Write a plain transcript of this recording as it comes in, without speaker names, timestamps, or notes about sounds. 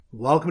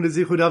Welcome to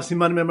Zichud Daf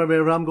Siman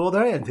Memar Ram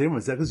Goldar, and today we're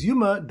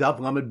Yoma Daf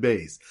Lamed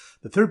Beis.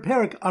 The third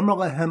parak, Amar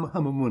Lahem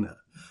Hamamuna.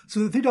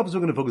 So the three topics we're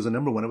going to focus on.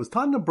 Number one, it was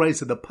taught in a brayso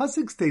that the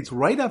pasuk states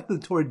right after the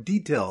Torah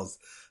details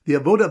the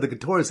avoda of the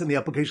Ketores and the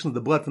application of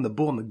the blood from the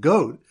bull and the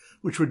goat,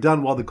 which were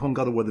done while the Kohen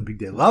Gadol wore the big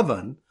day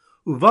Lavan.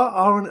 Uva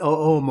Aaron el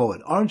Ohel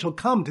Moed. Aaron shall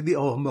come to the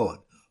Ohel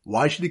Moed.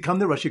 Why should he come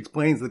there? Rashi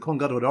explains the Kohen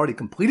Gadol had already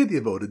completed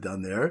the avoda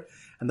done there,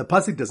 and the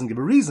pasuk doesn't give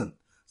a reason.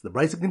 So the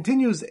brayso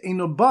continues,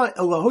 Eino ba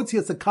el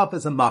lahotzias hakaf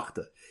as a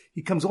machta.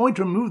 He comes only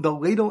to remove the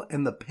ladle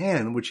and the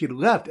pan which he had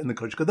left in the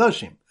Kodesh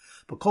Kodashim.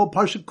 But called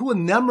Parsha Kula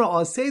Nemra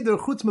al Seder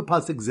Chutz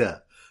Mepasik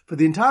Zeh. For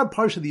the entire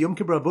Parsha, the Yom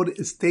Kippur Avodah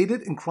is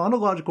stated in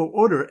chronological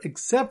order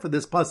except for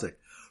this pasuk.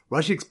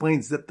 Rashi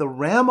explains that the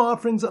ram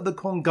offerings of the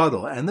Kohen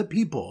Gadol and the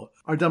people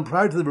are done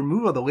prior to the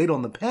removal of the ladle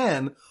and the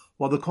pan,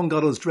 while the Kohen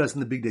Gadol is dressed in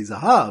the big day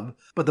Zahav,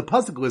 but the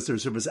pasuk lists their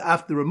service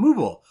after the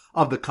removal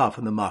of the kaf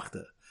and the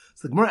machta.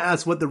 So the Gemara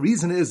asks what the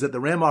reason is that the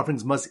ram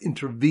offerings must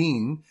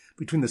intervene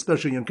between the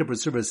special Yom Kippur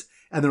service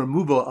and the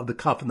removal of the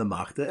kaf and the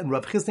machta. And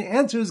Rav Chisda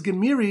answers,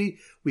 Gemiri,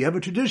 we have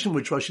a tradition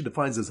which Rashi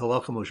defines as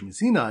halacha Moshe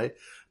Sinai,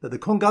 that the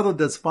Kohen Gadol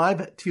does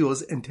 5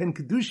 tefillos and 10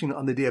 kedushin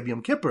on the day of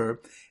Yom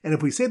Kippur. And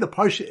if we say the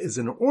parsha is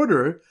in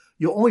order,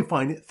 you'll only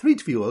find 3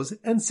 tefillos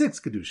and 6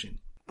 kedushin.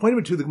 Point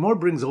number 2, the Gemara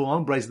brings a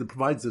long brayso that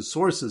provides the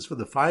sources for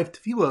the 5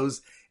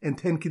 tefillos and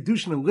 10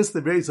 kedushin and lists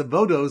the various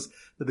avodos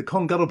that the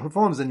Kohen Gadol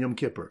performs on Yom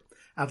Kippur.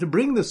 After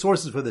bringing the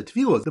sources for the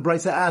tefillos, the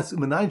brayso asks,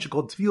 "Umanayin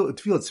shekol tefillah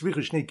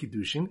tzricha shnei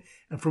kiddushin,"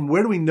 and from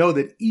where do we know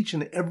that each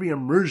and every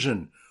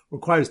immersion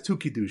requires 2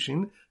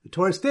 kiddushin? The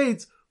Torah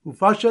states,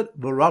 "Ufashat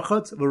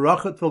v'rachat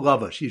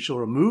v'lavash." He shall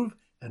remove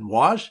and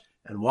wash,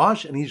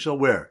 and he shall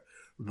wear.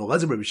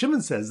 Rabbi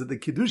Shimon says that the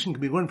kiddushin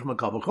can be learned from a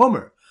kal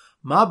v'chomer.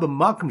 Ma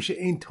b'makom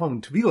she'ein tom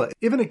tefillah.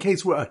 If in a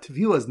case where a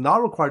tefillah is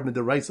not required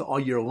mid'oraisa all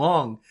year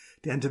long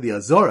to enter the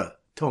azora,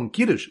 tom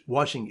kiddush,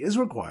 washing is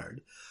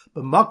required.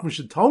 But makom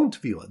she'tom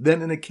tefillah,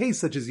 then in a case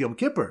such as Yom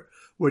Kippur,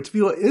 where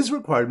tefillah is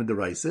required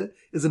mid'oraisa,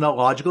 is it not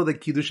logical that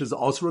kiddush is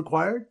also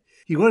required?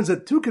 He learns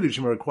that 2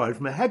 kiddushim are required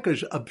from a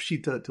hekesh of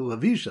pshita to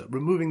lavisha,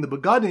 removing the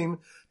begadim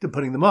to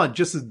putting them on.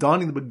 Just as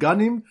donning the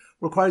begadim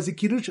requires a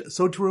kiddush,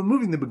 so to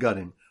removing the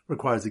begadim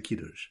requires a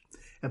kiddush.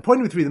 And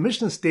point number 3, the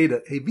Mishnah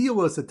stated,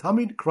 Hevi'ulos a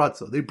tamid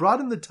kratzo. They brought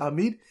in the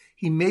tamid,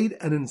 he made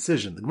an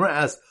incision. The Gemara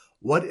asks,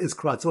 what is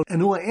kratzo? And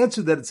Ula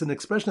answered that it's an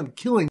expression of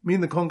killing,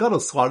 meaning the Kohen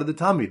Gadol slaughtered the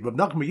tamid. Rav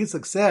Nachman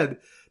Yitzchak said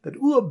that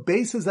Ula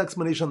based his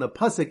explanation on the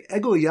pasuk,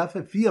 Ego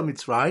yafeh fia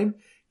Mitzrayim,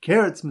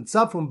 carrots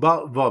mitzafum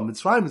ba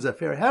Mitzrayim is a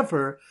fair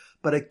heifer,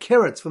 but a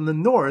carrots from the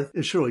north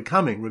is surely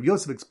coming. Rav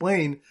Yosef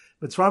explained,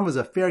 Mitzrayim was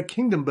a fair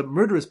kingdom, but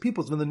murderous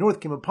peoples from the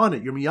north came upon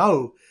it.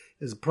 Yirmiyahu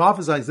is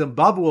prophesying that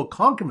Babel will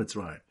conquer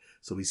Mitzrayim.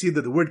 So we see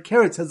that the word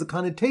carrots has a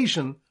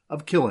connotation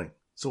of killing.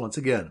 So once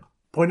again,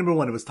 point number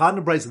 1, it was taught in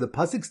a brayso. The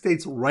pasuk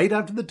states right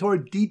after the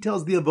Torah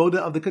details the avoda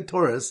of the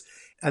Ketores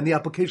and the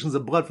applications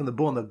of blood from the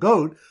bull and the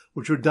goat,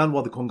 which were done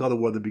while the Kohen Gadol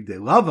wore the big day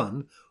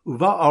Lavan,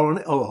 Uva Aaron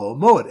el Ohel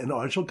Moed, and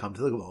Aaron shall come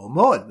to the Ohel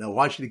Moed. Now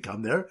why should he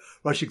come there?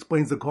 Rashi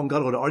explains the Kohen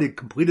Gadol had already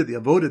completed the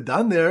avoda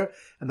done there,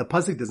 and the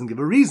pasuk doesn't give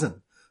a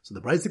reason. So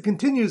the brayso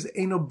continues,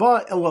 Eino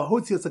ba el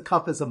lahotzias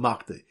hakaf as a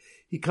machta.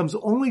 He comes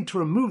only to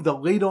remove the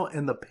ladle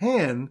and the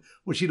pan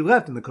which he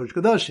left in the Kodesh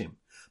Kodashim.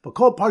 But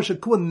called Parsha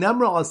Kula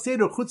Nemra al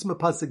Seder Chutz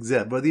Mepasik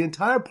Zeh, where the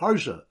entire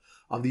Parsha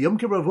of the Yom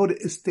Kippur Avodah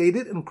is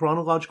stated in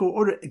chronological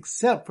order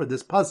except for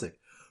this pasuk.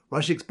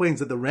 Rashi explains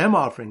that the ram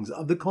offerings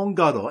of the Kohen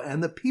Gadol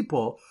and the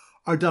people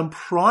are done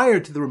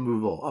prior to the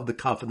removal of the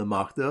kaf and the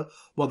machta,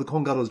 while the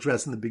Kohen Gadol is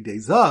dressed in the big day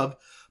Zav,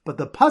 but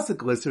the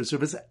pasuk lists their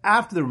service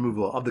after the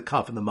removal of the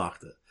kaf and the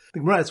machta. The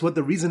Gemara asks what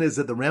the reason is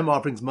that the ram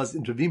offerings must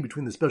intervene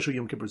between the special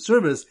Yom Kippur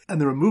service and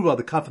the removal of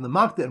the kaf and the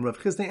machta, and Rav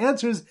Chisda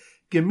answers,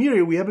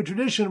 Gemiri, we have a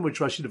tradition which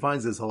Rashi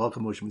defines as halacha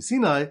Moshe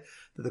Sinai,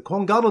 that the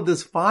Kohen Gadol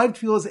does 5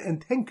 tefillos and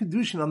 10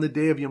 kedushin on the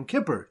day of Yom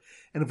Kippur.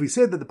 And if we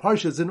say that the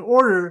parsha is in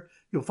order,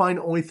 you'll find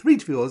only 3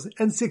 tefillos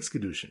and 6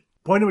 kedushin.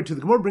 Point number 2,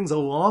 the Gemara brings a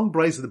long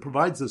brayso that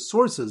provides the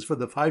sources for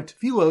the 5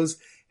 tefillos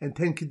and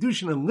 10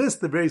 kedushin and lists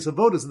the various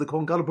avodas that the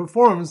Kohen Gadol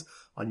performs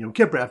on Yom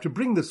Kippur. After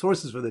bringing the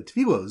sources for the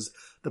tefillos,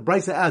 the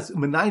brayso asks,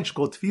 Umanayin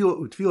shekol tefillah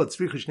utefillah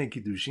tzricha shnei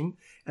kiddushin,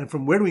 and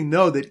from where do we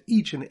know that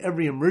each and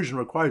every immersion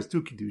requires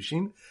 2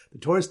 kiddushin? The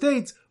Torah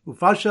states,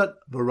 Ufashat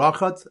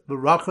v'rachat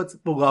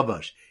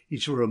v'lavash. He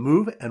shall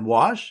remove and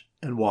wash,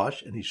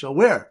 and he shall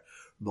wear.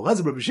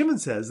 Rabbi Shimon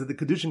says that the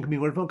kiddushin can be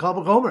learned from kal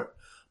v'chomer.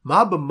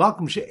 Ma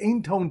b'makom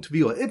she'ein tom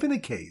tefillah. If in a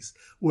case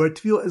where a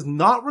tefillah is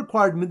not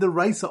required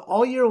mid'oraisa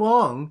all year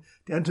long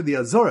to enter the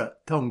azora,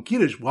 tom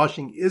kiddush,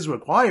 washing is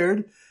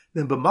required,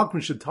 then b'makom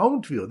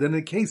she'tom tefillah. Then in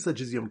a case such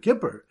as Yom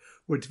Kippur,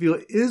 where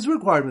tefillah is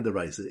required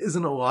mid'oraisa,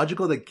 isn't it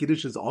logical that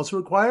kiddush is also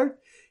required?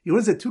 He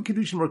learns that 2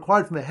 kiddushin are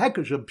required from a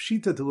hekesh of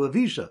pshita to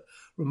lavisha,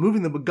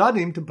 removing the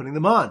begadim to putting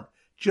them on.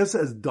 Just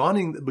as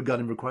donning the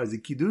begadim requires a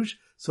kiddush,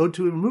 so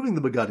too removing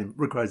the begadim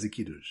requires a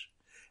kiddush.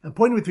 And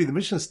point number 3, the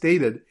Mishnah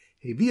stated,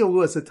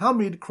 Hevi'ulos a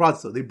tamid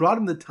kratzo. They brought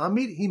him the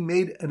tamid, he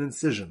made an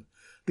incision.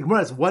 The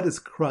Gemara asks, what is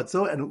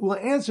kratzo? And Ula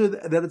answered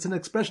that it's an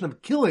expression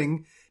of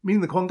killing,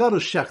 meaning the Kohen Gadol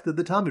shechted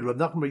the Talmud. Rav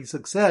Nachman bar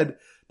Yitzchak said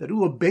that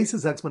Ula based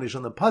his explanation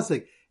on the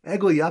pasuk,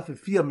 Egel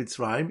Yafifia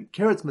Mitzrayim,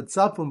 Keretz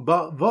Mitzafum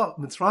Va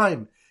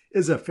Mitzrayim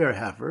is a fair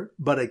heifer,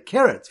 but a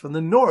Keretz from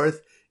the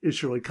north is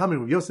surely coming.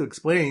 Rav Yosef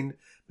explained,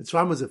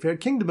 Mitzrayim was a fair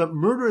kingdom, but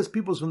murderous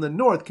peoples from the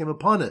north came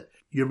upon it.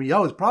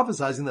 Yirmiyahu is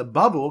prophesying that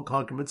Babel will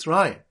conquer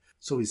Mitzrayim.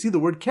 So we see the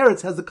word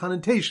Keretz has the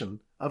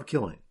connotation of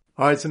killing.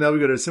 Alright, so now we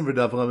go to Simon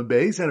Daf Lamed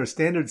Beis, and our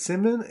standard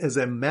Simon is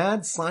a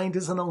mad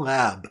scientist in a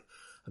lab.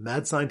 A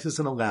mad scientist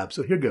in a lab.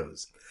 So here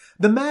goes.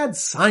 The mad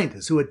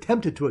scientist who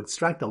attempted to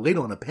extract a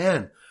ladle in a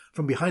pan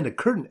from behind a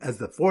curtain as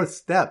the fourth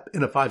step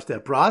in a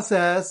 5-step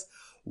process,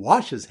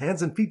 washed his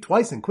hands and feet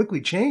twice and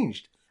quickly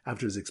changed.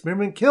 After his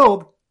experiment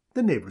killed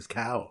the neighbor's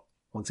cow.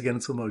 Once again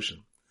in slow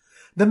motion.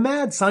 The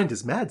mad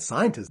scientist,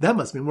 that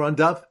must mean we're on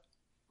Daf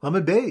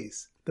Lamed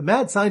Beis. The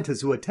mad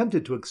scientist who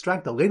attempted to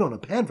extract a ladle in a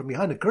pan from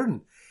behind a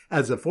curtain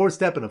as a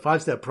 4-step and a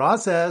 5-step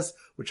process,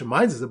 which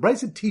reminds us the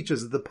Brisa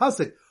teaches that the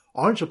pasuk,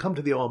 Aaron shall come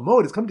to the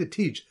Olamot, is coming to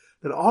teach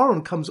that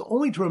Aaron comes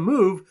only to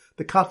remove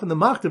the kaf and the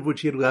machtav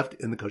which he had left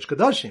in the Kosh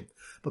Kadashim.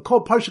 But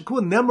called Parsha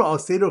Kul Nemra al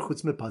Seder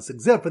Chutz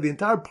Pasuk Zeh, for the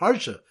entire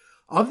Parsha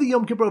of the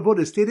Yom Kippur Avodah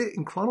is stated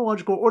in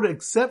chronological order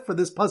except for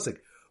this pasuk.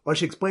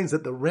 Rashi explains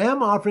that the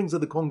ram offerings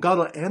of the Kohen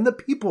Gadol and the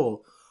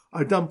people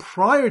are done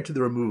prior to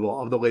the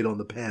removal of the ladle in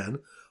the pan,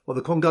 while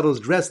the Kohen Gadol is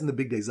dressed in the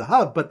big day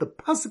zahav, but the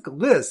pasuk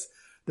lists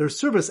their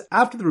service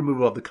after the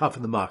removal of the kaf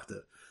and the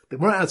machtav. The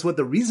Gemara asks what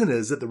the reason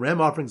is that the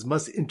ram offerings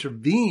must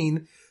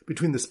intervene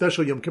between the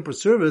special Yom Kippur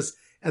service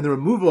and the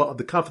removal of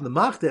the kaf and the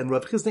machtav, and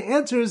Rav Chisda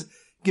answers,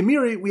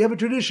 Gemiri, we have a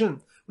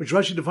tradition, which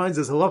Rashi defines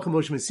as halacha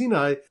Moshe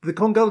Sinai. The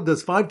Kohen Gadol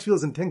does 5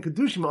 tefillos and 10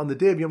 kedushim on the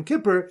day of Yom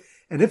Kippur,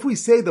 and if we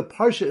say the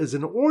parsha is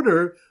in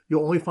order,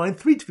 you'll only find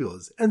 3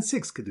 tefillos and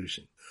 6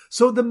 kedushim.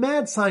 So the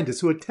mad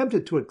scientist who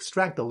attempted to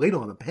extract a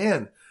ladle in a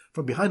pan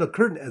from behind a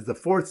curtain as the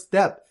 4th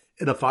step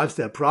in a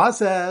 5-step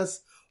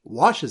process,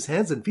 wash his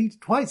hands and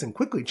feet twice and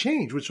quickly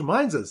change, which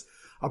reminds us,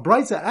 a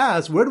Brisa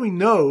asks, where do we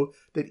know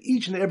that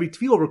each and every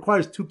tefillah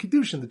requires 2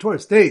 kedushin? The Torah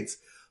states,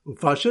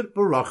 Ufashet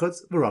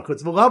v'rachatz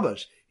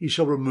v'lavash. He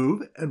shall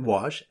remove and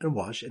wash,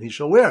 and he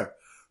shall wear.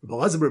 Rabbi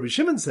Elazar Rabbi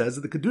Shimon says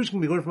that the kedushin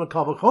can be learned from a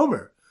kal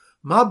v'chomer.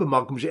 Ma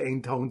b'makom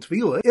she'ein ton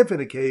tefillah. If in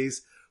a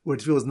case where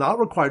tefillah is not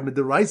required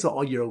mid'oraisa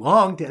all year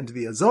long to enter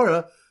the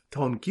Azorah,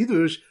 ton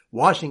kiddush,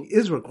 washing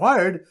is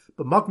required,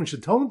 but makom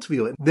she'ton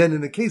tefillah. Then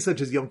in a case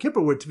such as Yom Kippur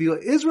where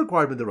tefillah is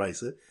required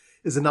mid'oraisa,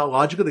 is it not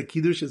logical that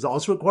kiddush is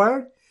also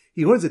required?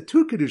 He learns that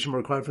 2 keddushim are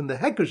required from the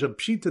hekesh of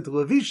pshita to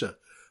levisha,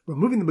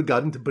 removing the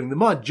begadim to putting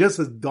them on, just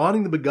as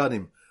donning the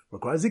begadim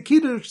requires a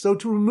kiddush, so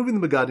too removing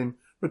the begadim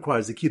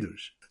requires a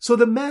kiddush. So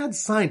the mad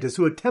scientist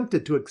who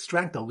attempted to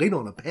extract a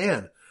ladle in a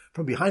pan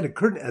from behind a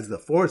curtain as the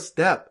 4th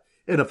step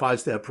in a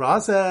 5-step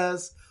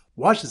process,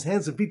 washed his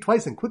hands and feet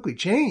twice and quickly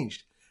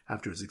changed.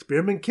 After his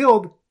experiment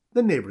killed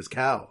the neighbor's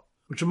cow.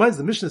 Which reminds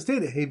the Mishnah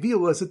stated,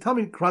 Hevi'u as a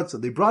tamid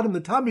kratzo. They brought him the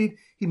tamid,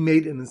 he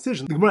made an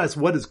incision. The Gemara asked,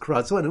 what is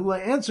kratzo? And Ula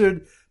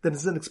answered that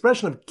it's an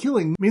expression of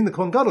killing, meaning the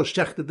Kohen Gadol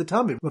shechted the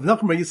tamid. Rav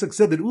Nachman bar Yitzchak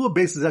said that Ula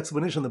based his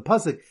explanation on the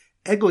pasuk,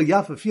 Egel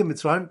Yafifia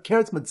Mitzrayim,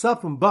 Keretz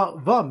Mitzafum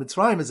Va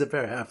Mitzrayim is a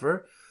fair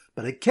heifer,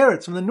 but a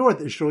Keretz from the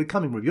north is surely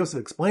coming. Rav Yosef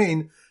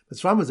explained,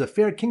 Mitzrayim was a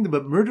fair kingdom,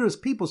 but murderous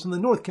peoples from the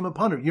north came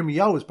upon her.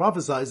 Yirmiyahu was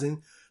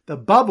prophesying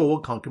that Babel will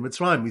conquer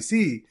Mitzrayim. We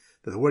see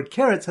that the word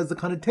Keretz has the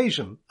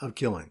connotation of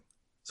killing.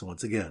 So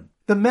once again,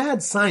 the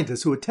mad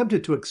scientist who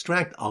attempted to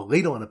extract a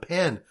ladle in a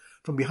pan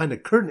from behind a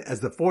curtain as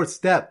the 4th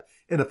step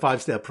in a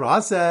 5-step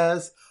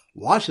process,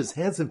 washed his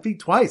hands and feet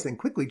twice and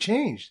quickly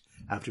changed.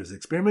 After his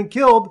experiment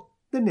killed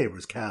the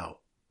neighbor's cow.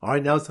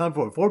 Alright, now it's time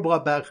for 4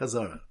 brought back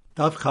Chazara.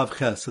 Daf Chav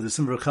Ches. So the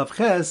symbol of Chav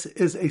Ches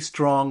is a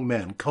strong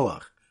man,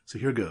 Kolach. So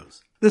here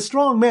goes. The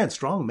strong man,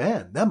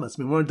 that must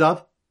mean we're in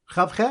Daf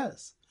Chav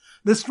Ches.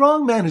 The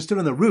strong man who stood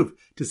on the roof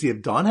to see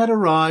if dawn had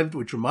arrived,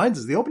 which reminds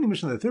us the opening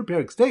mission of the 3rd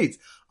parak states,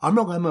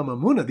 Amar Lahem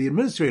Mamuna, the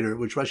administrator,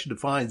 which Rashi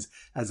defines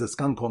as a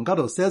Skan Kohen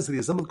Gadol, says to the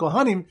assembled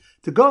Kohanim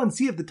to go and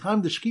see if the time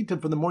of the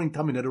Shechita for the morning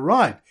tamid had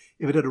arrived.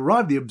 If it had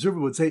arrived, the observer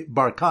would say,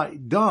 Barka,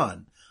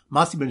 dawn.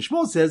 Masi ben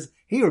Shmuel says,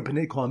 Hey, or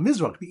Penei Kol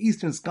Mizrach, the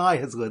eastern sky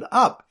has lit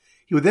up.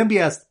 He would then be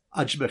asked,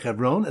 Ad Shebe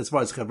Hebron, as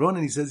far as Hebron,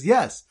 and he says,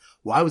 yes.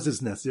 Why was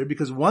this necessary?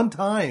 Because one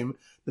time,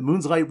 the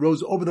moon's light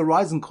rose over the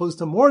horizon close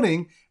to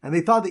morning, and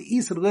they thought the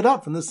east had lit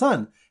up from the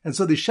sun. And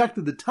so they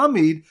shechted the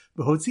tamid,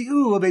 b'hotzi'u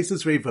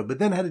lebesis reifa, but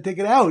then had to take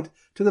it out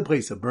to the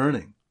place of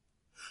burning.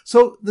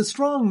 So the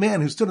strong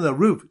man who stood on the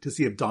roof to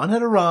see if dawn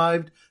had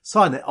arrived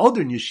saw an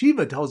elder in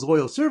yeshiva tell his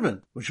loyal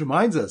servant, which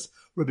reminds us,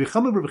 Rabbi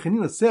Chama Rabbi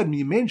Chanina said,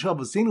 "Miyamein shal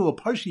v'seinu lo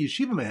parshi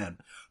yeshiva man."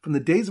 From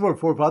the days of our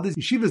forefathers,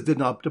 yeshivas did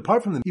not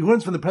depart from them. He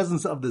learns from the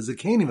presence of the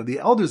zakenim, of the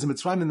elders in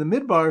Mitzrayim in the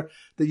Midbar,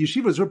 that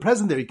yeshivas were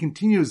present there. He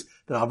continues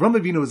that Avram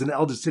Avinu was an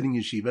elder sitting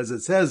yeshiva, as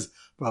it says,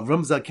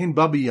 Avram zaken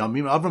babi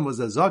yamim. Avram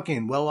was a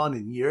zaken, well on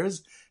in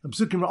years. And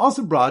Psukim were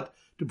also brought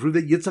to prove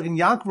that Yitzchak and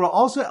Yaakov were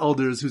also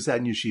elders who sat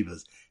in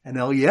yeshivas. And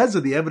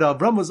Eliezer, the Eved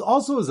Avram, was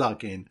also a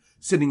Zaken,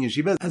 sitting in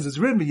yeshiva, as is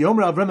written,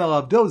 Yomer Avram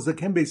el Avdo,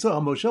 Zaken Beiso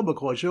HaMoshe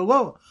B'Kol Asher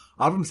Lo.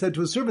 Avram said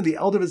to his servant, the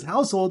elder of his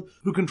household,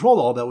 who controlled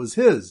all that was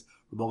his.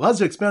 Rabbi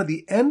Elazar expanded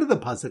the end of the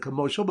pasuk of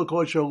Moshe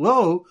B'Kol Asher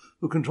Lo,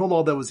 who controlled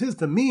all that was his,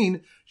 to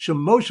mean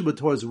Shemoshe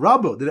B'Torah's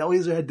Rabbo, that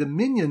Eliezer had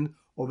dominion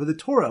over the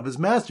Torah of his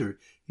master.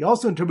 He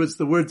also interprets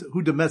the words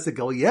Hu Domestic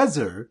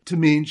Eliezer to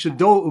mean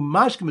Shadol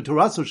Umashkim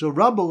Toraso Shel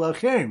Rabbo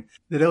Lacherim,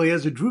 that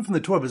Eliezer drew from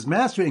the Torah of his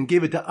master and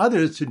gave it to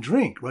others to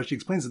drink. Rashi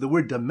explains that the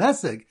word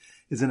domestic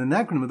is an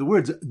acronym of the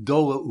words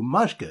Dola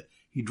Umashke.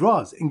 He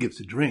draws and gives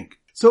to drink.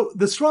 So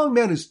the strong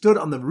man who stood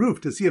on the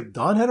roof to see if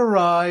dawn had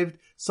arrived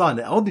saw an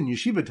elder in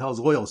yeshiva tell his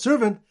loyal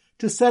servant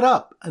to set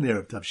up an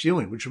Erev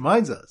Tavshilin, which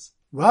reminds us.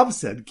 Rav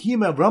said,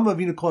 Kiyam Avram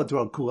Avinu Kol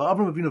Torah Kula.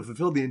 Avram Avinu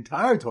fulfilled the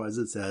entire Torah, as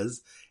it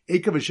says,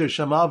 Ekav Asher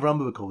Shama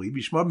Avram B'Koli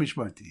Bishmar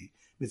Mishmarti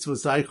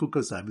Mitzvosai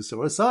Chukosai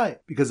B'Sorosai.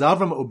 Because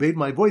Avram obeyed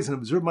my voice and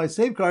observed my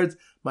safeguards,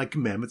 my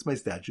commandments, my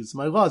statutes,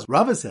 my laws.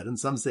 Rava said, and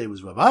some say it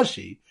was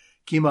Ravashi,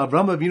 Kiyam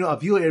Avram Avinu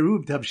Avil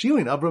Eruv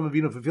Tavshilin. Avram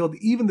Avinu fulfilled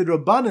even the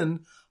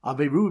Rabbanan of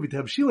Eruv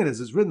Tavshilin, as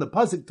is written in the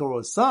pasuk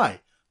Torosai,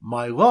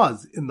 my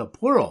laws, in the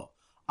plural.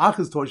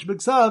 Achas Torah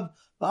Shebiksav,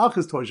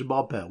 Achas Torah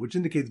Shebal Peh, which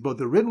indicates both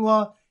the written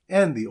law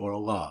and the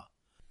oral law.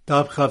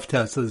 Daf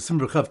Chavtes, so the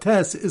symbol of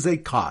Chavtes is a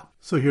cot.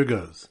 So here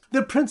goes.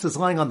 The princess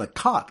lying on the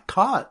cot.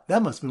 Cot,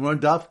 that must be more on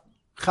Daf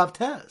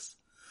Chavtes.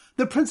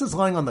 The princess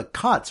lying on the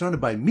cot,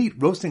 surrounded by meat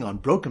roasting on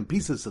broken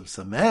pieces of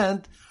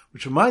cement,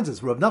 which reminds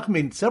us, Rav Nachman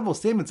made several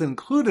statements and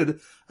included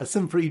a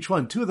sim for each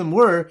one. Two of them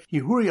were,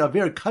 Yihuri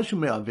Aver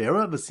Kashume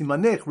Avera,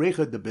 V'simanech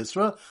Recha de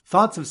Bisra.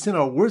 Thoughts of sin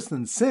are worse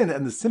than sin,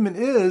 and the siman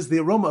is the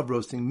aroma of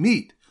roasting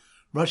meat.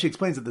 Rashi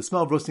explains that the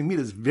smell of roasting meat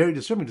is very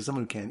disturbing to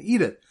someone who can't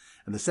eat it.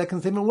 And the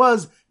second statement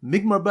was,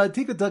 Migmar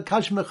Ba'atikata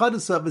Kash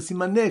Mechadasa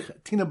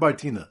V'simanech Tina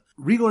Bartina.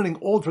 Relearning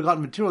old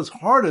forgotten material is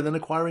harder than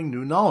acquiring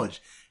new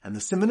knowledge. And the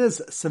siman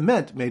is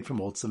cement made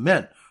from old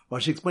cement.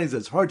 Rashi explains that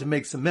it's hard to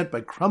make cement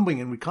by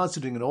crumbling and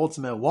reconstituting an old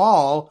cement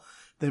wall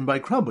than by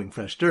crumbling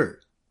fresh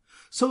dirt.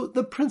 So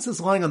the princess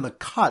lying on the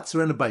cot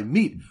surrounded by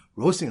meat,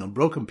 roasting on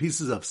broken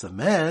pieces of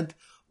cement,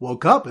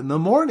 woke up in the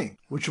morning.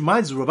 Which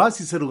reminds us,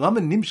 Ravasi said,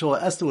 Lama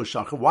Nimshal Esther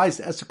Shachar. Why is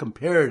Esther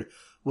compared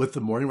with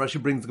the morning?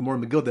 Rashi brings the Gemara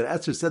in Megillah that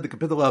Esther said the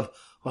capital of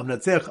Lam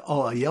Natzech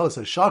al Ayelis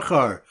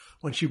Shachar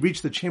when she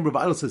reached the chamber of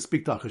idols to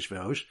speak to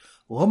Achashverosh.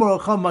 Lomar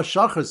Ocham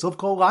Mashachar Sof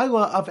Kol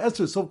Laila of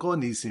Esther Sof Kol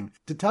Nisim.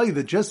 To tell you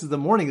that just as the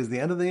morning is the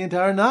end of the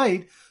entire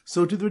night,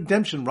 so to the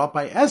redemption wrought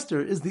by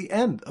Esther is the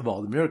end of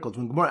all the miracles.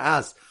 When Gemara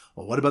asks,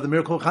 well, what about the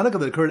miracle of Hanukkah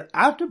that occurred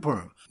after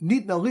Purim?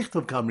 Nitna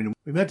Lichtov Kamrin.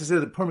 We meant to say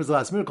that Purim is the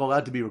last miracle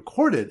allowed to be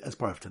recorded as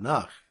part of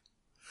Tanakh.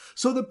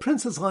 So the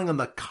princess lying on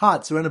the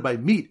cot surrounded by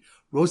meat,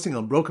 roasting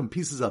on broken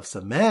pieces of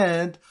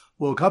cement,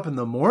 woke up in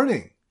the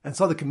morning and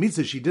saw the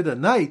kmitza she did at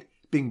night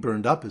being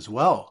burned up as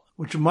well.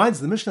 Which reminds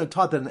the Mishnah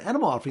taught that an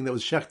animal offering that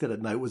was shechted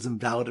at night was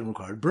invalid and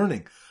required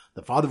burning.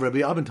 The father of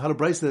Rabbi Avin taught a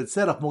brayso that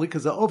said, also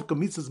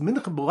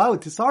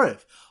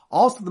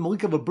the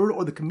malika of a bird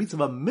or the kmitza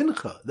of a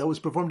mincha that was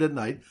performed at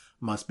night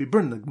must be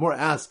burned. The Gemara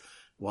asks,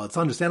 well, it's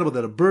understandable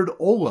that a bird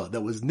ola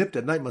that was nipped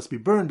at night must be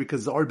burned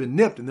because it's already been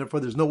nipped and therefore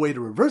there's no way to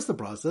reverse the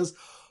process.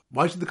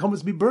 Why should the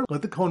kometz be burned?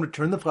 Let the kohen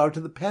return the flour to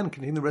the pan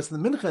containing the rest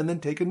of the mincha and then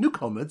take a new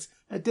kometz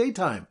at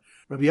daytime.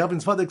 Rabbi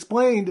Yavin's father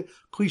explained,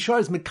 klishar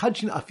is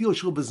mekadchin afil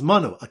shul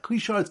bezmano. A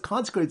klishar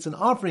consecrates an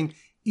offering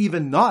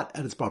even not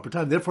at its proper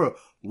time. Therefore,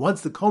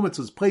 once the kometz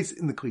was placed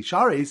in the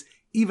klishares,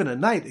 even at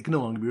night, it can no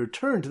longer be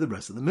returned to the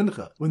rest of the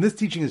mincha. When this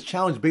teaching is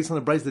challenged based on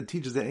a brayso that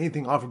teaches that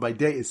anything offered by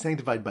day is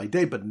sanctified by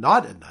day, but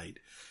not at night,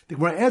 the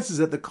Gemara answers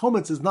that the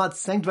kometz is not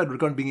sanctified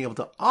regarding being able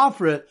to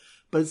offer it,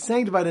 but it's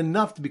sanctified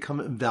enough to become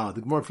invalid.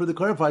 The Gemara further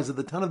clarifies that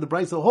the ton of the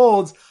brayso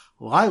holds,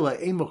 Laila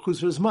ein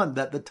mechusar zman,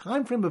 that the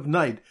time frame of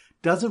night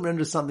doesn't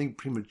render something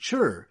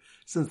premature,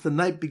 since the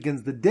night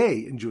begins the day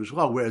in Jewish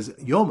law, whereas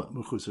Yoma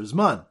mechusar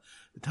zman,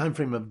 the time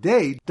frame of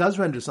day, does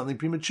render something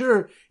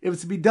premature if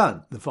it's to be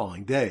done the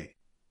following day.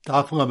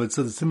 Daf Lamed,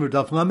 so the symbol of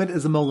Daf Lamed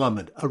is a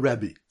Melamed, a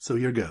Rebbe. So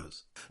here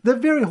goes. The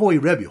very holy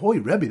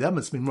Rebbe, that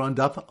must mean we're on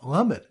Daf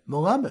Lamed,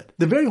 Melamed.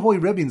 The very holy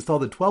Rebbe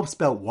installed a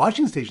 12-spout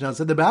washing station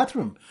outside the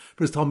bathroom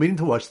for his Talmidim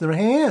to wash their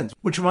hands.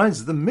 Which reminds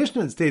us, the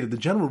Mishnah had stated the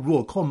general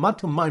rule, Kol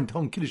matum mayim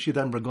tom kiddush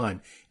yadayim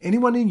raglayim.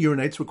 Anyone who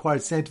urinates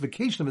requires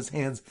sanctification of his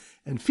hands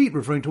and feet,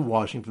 referring to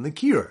washing from the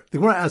kior. The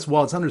Gemara asks,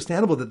 while it's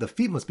understandable that the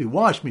feet must be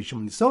washed,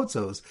 mishum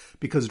nisotzos,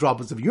 because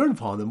droplets of urine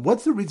fall on them,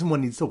 what's the reason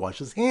one needs to wash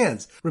his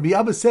hands? Rabbi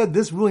Abba said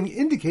this ruling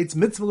indicates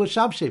mitzvah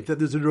l'shavshef, that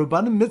there's a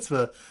rabbanim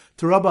mitzvah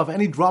to rub off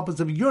any droplets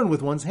of urine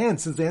with one's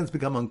hands. Since the hands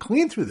become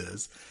unclean through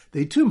this,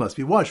 they too must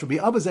be washed.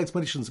 Rabbi Abba's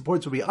explanation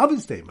supports Rabbi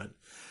Abba's statement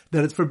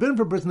that it's forbidden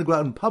for a person to go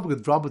out in public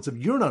with droplets of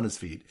urine on his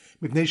feet,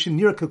 because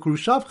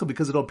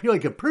it'll appear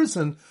like a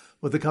person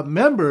with a cup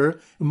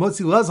member,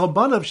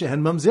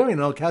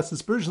 and I'll cast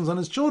aspersions on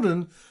his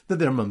children that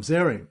they're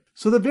mamzerim.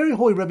 So the very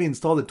holy Rebbe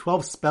installed a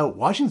 12-spout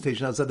washing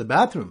station outside the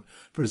bathroom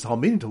for his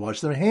Talmidim to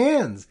wash their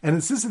hands, and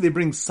insisted they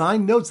bring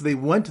signed notes that they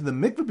went to the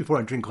mikveh before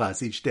entering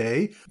class each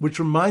day, which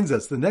reminds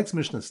us, the next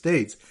Mishnah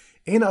states,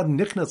 No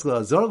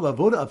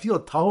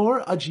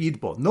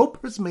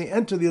person may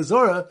enter the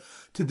Azara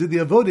to do the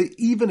avoda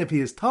even if he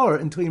is tahor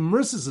until he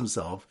immerses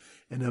himself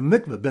in a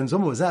mikveh. Ben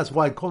Zoma was asked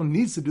why Kohen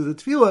needs to do the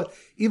tefillah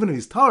even if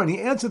he's tahor, and he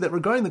answered that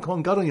regarding the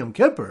Kohen Gadol Yom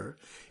Kippur,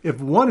 if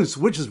one who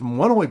switches from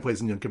one holy place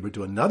in Yom Kippur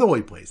to another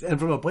holy place, and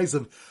from a place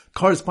of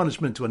kar's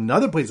punishment to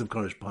another place of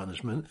kar's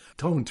punishment,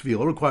 Tone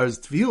Tefillah requires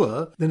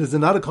tefillah, then is it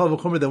not a kal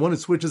v'chomer that one who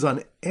switches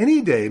on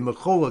any day,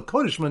 Mechol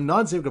HaKodesh, from a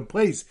non-sacred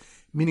place,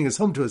 meaning his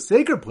home, to a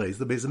sacred place,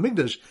 the base of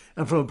Mikdash,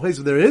 and from a place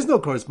where there is no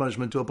kar's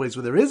punishment to a place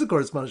where there is a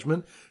kar's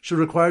punishment, should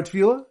require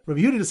tefillah? Rabbi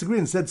Yehuda disagreed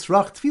and said,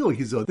 Srach tefillah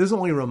hizot. There's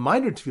only a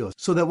reminder tefillah,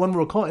 so that one will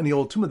recall any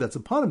old tumah that's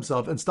upon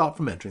himself and stop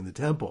from entering the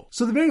temple.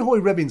 So the very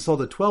holy Rebbe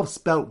installed a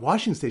 12-spout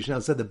washing station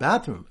outside the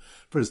bathroom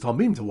for his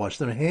talmidim to wash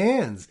their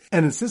hands,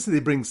 and insisted they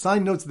bring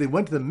signed notes that they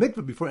went to the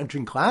mikveh before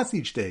entering class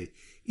each day,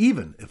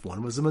 even if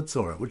one was a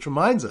Metzorah. Which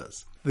reminds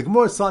us, the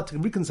Gemara sought to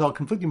reconcile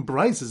conflicting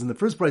brises. In the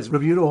first brise,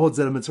 Rabbi Yehuda holds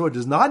that a Metzorah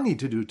does not need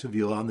to do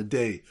Tevilah on the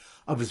day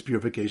of his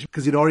purification,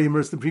 because he'd already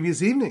immersed the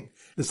previous evening.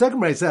 The second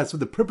brise asks what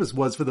the purpose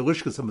was for the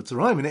Lishkas of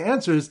Metzorahim, and it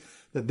answers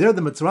that there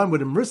the Metzorahim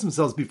would immerse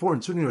themselves before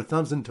inserting their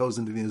thumbs and toes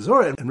into the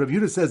Azorah. And Rabbi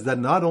Yehuda says that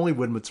not only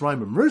would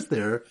Metzorahim immerse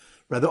there,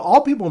 rather,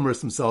 all people immerse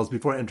themselves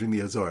before entering the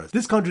Azorah.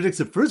 This contradicts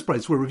the first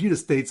brise, where Rav Yehuda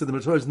states that the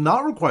Metzorah is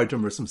not required to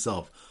immerse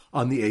himself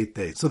on the 8th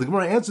day. So the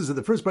Gemara answers that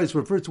the first brise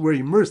refers to where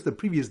he immersed the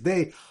previous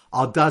day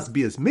al das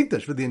bias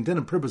mikdash for the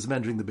intended purpose of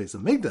entering the base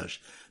of mikdash.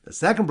 The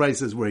second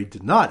brise is where he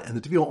did not, and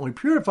the Tevilah only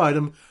purified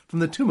him from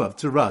the tumah of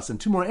Tzuras.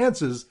 And two more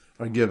answers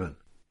are given.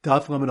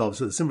 Daf Lamed Aleph.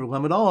 So the symbol of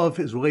Lamed Aleph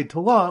is related to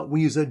law.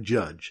 We use a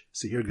judge.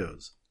 So here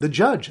goes. The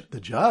judge.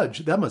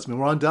 That must mean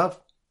we're on Daf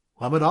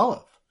Lamed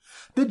Aleph.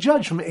 The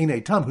judge from Ein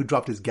Eitam who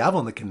dropped his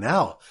gavel in the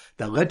canal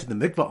that led to the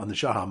mikvah on the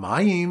Shar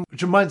HaMayim,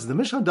 which reminds the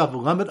Mishnah Daf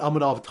Lamed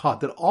Amud Aleph taught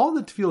that all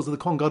the tefillos of the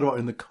Kohen Gadol are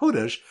in the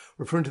Kodesh,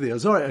 referring to the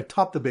Azorah,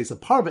 atop the base of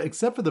Parva,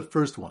 except for the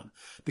first one.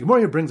 The Gemara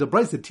here brings a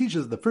brayso that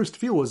teaches that the first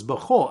tefillah was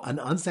B'chol, an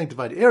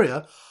unsanctified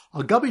area,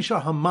 Al Gabi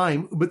Shar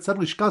HaMayim Ubetzad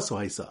Lishkaso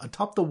Haisa,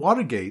 atop the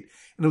water gate,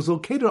 and it was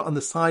located on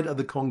the side of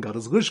the Kohen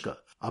Gadol's Lishka.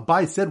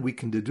 Abai said we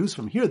can deduce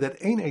from here that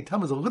Ein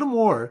Eitam is a little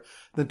more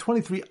than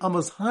 23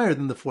 amos higher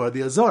than the floor of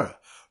the Azorah.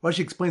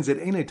 Rashi explains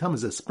that Ein Eitam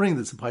is a spring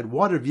that supplied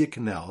water via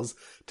canals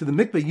to the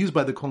mikveh used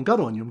by the Kohen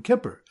Gadol on Yom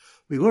Kippur.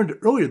 We learned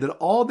earlier that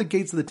all the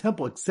gates of the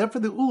temple, except for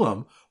the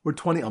Ulam, were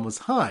 20 amos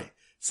high.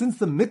 Since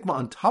the mikveh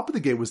on top of the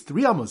gate was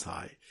 3 amos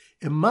high,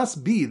 it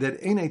must be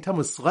that Ein Eitam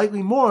was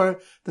slightly more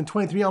than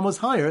 23 amos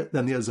higher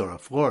than the Azorah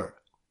floor.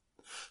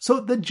 So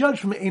the judge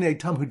from Ein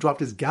Eitam who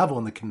dropped his gavel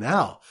in the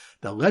canal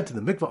that led to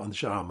the mikveh on the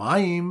Shar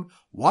HaMayim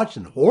watched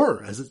in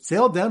horror as it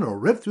sailed down or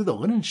ripped through the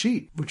linen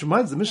sheet, which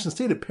reminds the Mishnah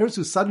stated,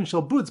 Persu Sadin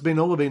Shel Boots Bein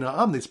Olav Ein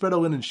Ha'am, they spread a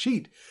linen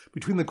sheet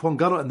between the Kohen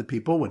Gadol and the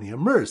people when he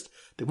immersed.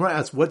 The Gemara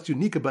asks what's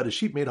unique about a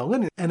sheet made of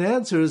linen, and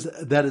answers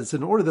that it's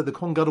in order that the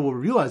Kohen Gadol will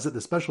realize that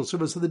the special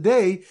service of the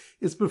day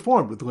is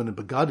performed with linen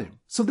begadim.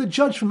 So the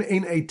judge from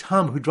Ein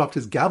Eitam who dropped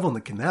his gavel in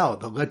the canal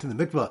that led to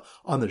the mikveh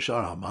on the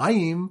Shar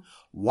HaMayim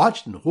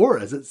watched in horror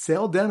as it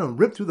sailed down and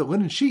ripped through the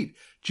linen sheet,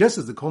 just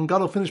as the Kohen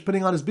Gadol finished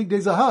putting on his big day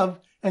zahav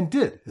and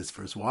did his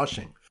first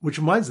washing. Which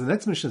reminds the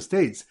next Mishnah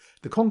states,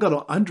 the Kohen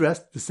Gadol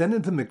undressed, descended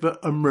into the mikveh,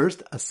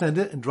 immersed,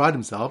 ascended, and dried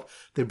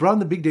himself. They brought in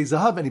the big day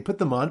zahav and he put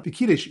them on,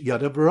 v'kidesh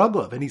yadav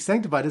v'raglav, and he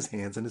sanctified his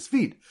hands and his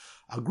feet.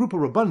 A group of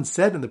Rabbanan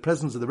said in the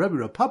presence of the Rebbe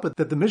Rav Papa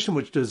that the mission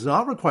which does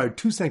not require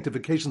 2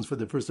 sanctifications for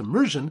the first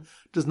immersion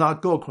does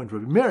not go according to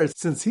Rabbi Meir,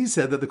 since he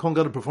said that the Kohen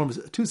Gadol performs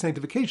 2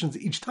 sanctifications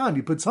each time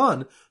he puts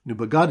on new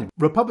begadim.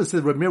 Rav Papa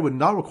said Rabbi Meir would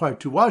not require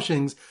 2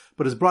 washings,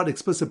 but has brought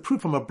explicit proof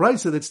from a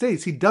brayso that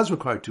states he does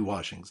require 2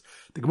 washings.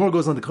 The Gemara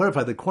goes on to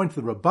clarify that according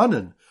to the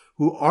Rabbanan,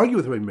 who argue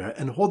with Rabbi Meir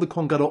and hold the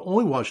Kohen Gadol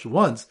only washed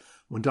once,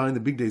 when donning the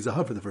big day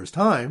zahav for the first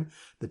time,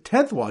 the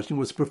 10th washing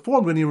was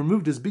performed when he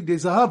removed his big day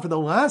zahav for the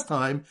last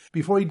time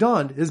before he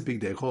donned his big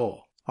day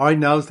chol. Alright,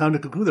 now it's time to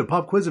conclude our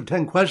pop quiz of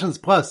 10 questions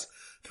plus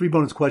 3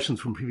 bonus questions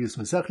from previous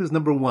Masechtas.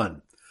 Number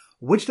 1.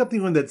 Which daf do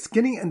you learn that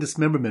skinning and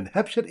dismemberment,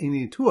 hepshet and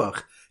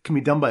nituach, can be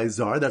done by a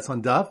zar? That's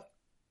on daf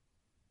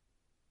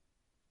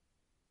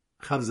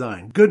Chav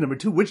Zayin. Good. Number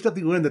 2. Which daf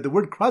do you learn that the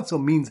word kratzo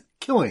means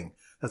killing?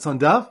 That's on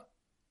daf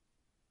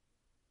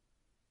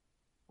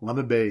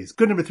Lamed Beis.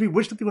 Good. Number 3.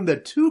 Which daf do you learn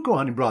that 2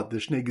 Kohanim brought the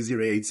Shnei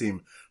Gezirei Eitzim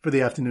for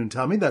the afternoon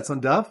tummy? That's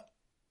on daf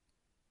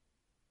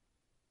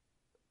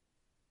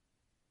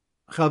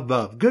Chav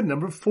Vav. Good.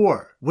 Number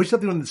 4. Which daf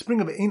do you learn the spring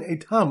of Ein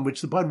Eitam,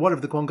 which supplied water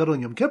for the Kohen Gadol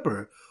in Yom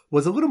Kippur,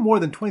 was a little more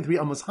than 23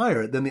 amos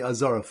higher than the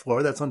Azara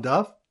floor? That's on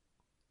daf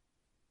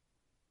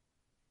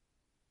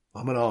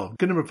Lamed Aleph.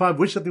 Good. Number 5.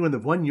 Which daf do you learn that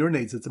if one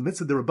urinates, it's a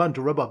mitzvah the Rabban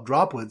to rub off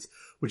droplets,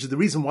 which is the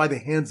reason why the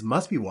hands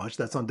must be washed?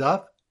 That's on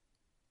daf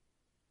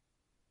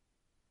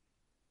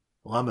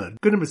Lamed.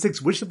 Good. Number 6.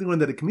 Which daf do you learn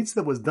that a kmitza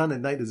that was done at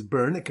night is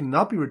burned? It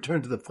cannot be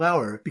returned to the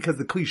flour because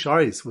the kli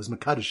sharis was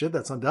mekadosh it?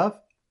 That's on daf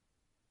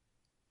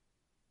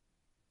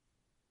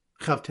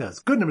Chav Tes.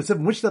 Good. Number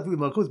 7. Which daf do you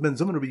learn Ben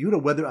Zoma Rabbi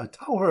Yehuda whether a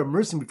tahor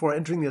immersing before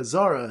entering the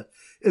Azara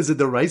is a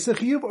deraisa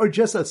chiyuv or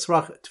just a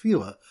srach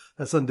tefillah?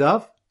 That's on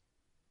daf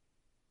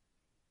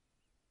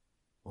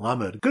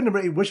Lamed. Good. Number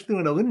 8. Which thing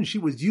when a linen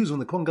sheet was used when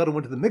the Kohen Gadol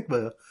went to the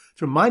mikveh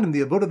to remind him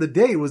the avodah of the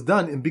day was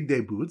done in big day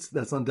boots?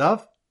 That's on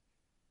Daf.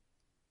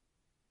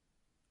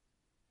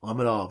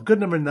 Lamed Aleph. Good.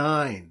 Number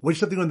 9. Which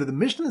something when the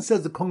Mishnah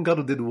says the Kohen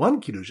Gadol did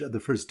one kiddush at the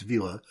first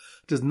tevilah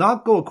does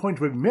not go according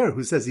to Rabbi Meir,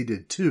 who says he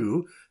did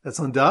 2. That's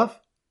on Daf.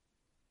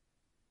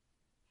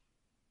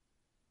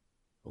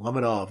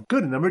 Lamed Aleph.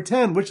 Good. Number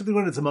 10. Which something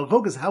when it's a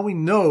malchok is how we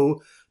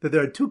know that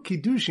there are 2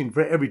 kiddushin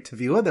for every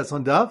tevilah? That's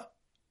on Daf.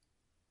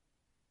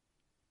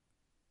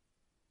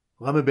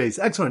 Lamed Beis.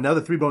 Excellent. Now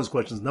the 3 bonus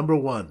questions. Number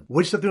 1.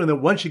 Which something that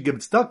one should give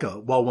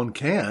tzedakah while one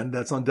can?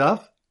 That's on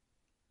Daf.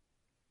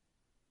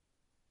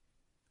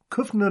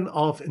 Kufnun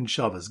Aleph in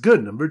Shabbos.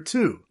 Good. Number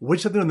 2.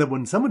 Which something that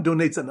when someone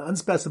donates an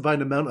unspecified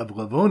amount of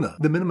lavona,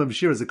 the minimum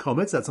share is a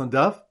kometz? That's on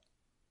Daf.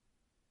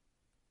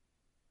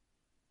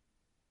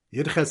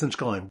 Yid Ches and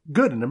Shkalim.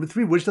 Good. And number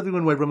 3. Which something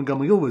when Rabbi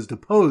Gamliel was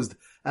deposed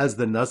as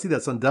the Nasi?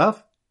 That's on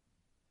Daf.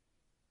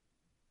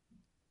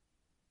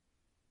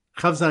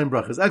 Chav Zayin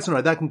Brachas. Excellent.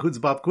 Right, that concludes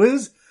the pop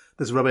quiz.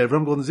 This is Rabbi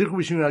Avram Golden Zichur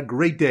wishing you a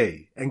great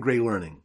day and great learning.